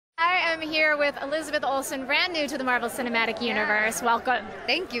am here with Elizabeth Olsen, brand new to the Marvel Cinematic Universe. Welcome.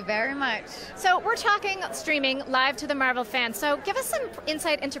 Thank you very much. So we're talking streaming live to the Marvel fans. So give us some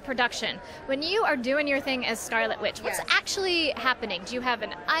insight into production. When you are doing your thing as Scarlet Witch, what's actually happening? Do you have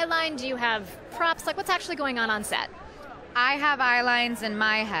an eye line? Do you have props? Like, what's actually going on set? I have eye lines in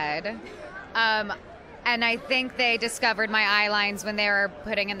my head. And I think they discovered my eye lines when they were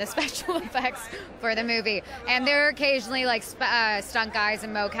putting in the special effects for the movie. And there are occasionally like stunt guys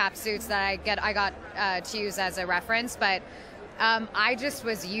in mocap suits that I got to use as a reference, but I just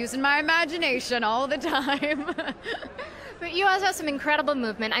was using my imagination all the time. But you also have some incredible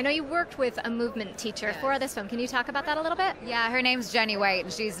movement. I know you worked with a movement teacher for this film. Can you talk about that a little bit? Yeah, her name's Jenny White,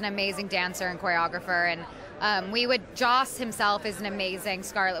 and she's an amazing dancer and choreographer. And Joss himself is an amazing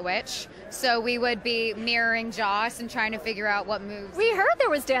Scarlet Witch, so we would be mirroring Joss and trying to figure out what moves. We heard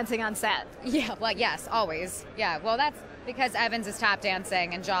there was dancing on set. Yeah, well, yes, always. Yeah, well, that's because Evans is tap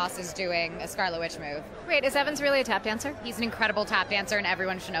dancing and Joss is doing a Scarlet Witch move. Wait, is Evans really a tap dancer? He's an incredible tap dancer, and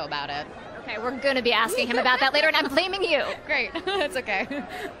everyone should know about it. Okay, we're going to be asking him about that later, and I'm blaming you. Great, that's okay.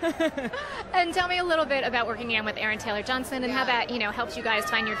 And tell me a little bit about working again with Aaron Taylor-Johnson and how that, helped you guys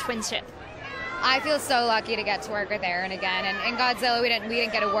find your twin ship. I feel so lucky to get to work with Aaron again, and in Godzilla we didn't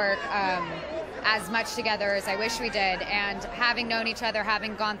get to work as much together as I wish we did, and having known each other,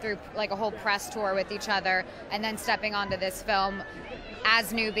 having gone through like a whole press tour with each other, and then stepping onto this film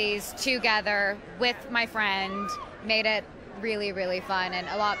as newbies together with my friend made it really, really fun, and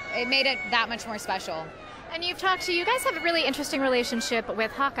it made it that much more special. And you guys have a really interesting relationship with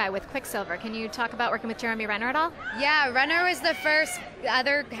Hawkeye, with Quicksilver. Can you talk about working with Jeremy Renner at all? Yeah, Renner was the first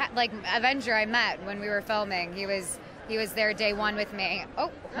other Avenger I met when we were filming. He was there day one with me. Oh,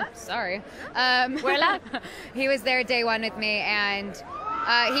 sorry. He was there day one with me, and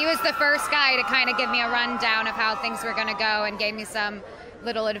he was the first guy to kind of give me a rundown of how things were going to go and gave me some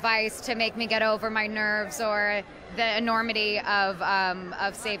little advice to make me get over my nerves or the enormity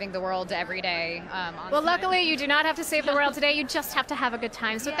of saving the world every day. Well, luckily you do not have to save the world today. You just have to have a good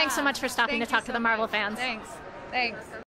time. So thanks so much for stopping to talk to the Marvel fans. Thanks.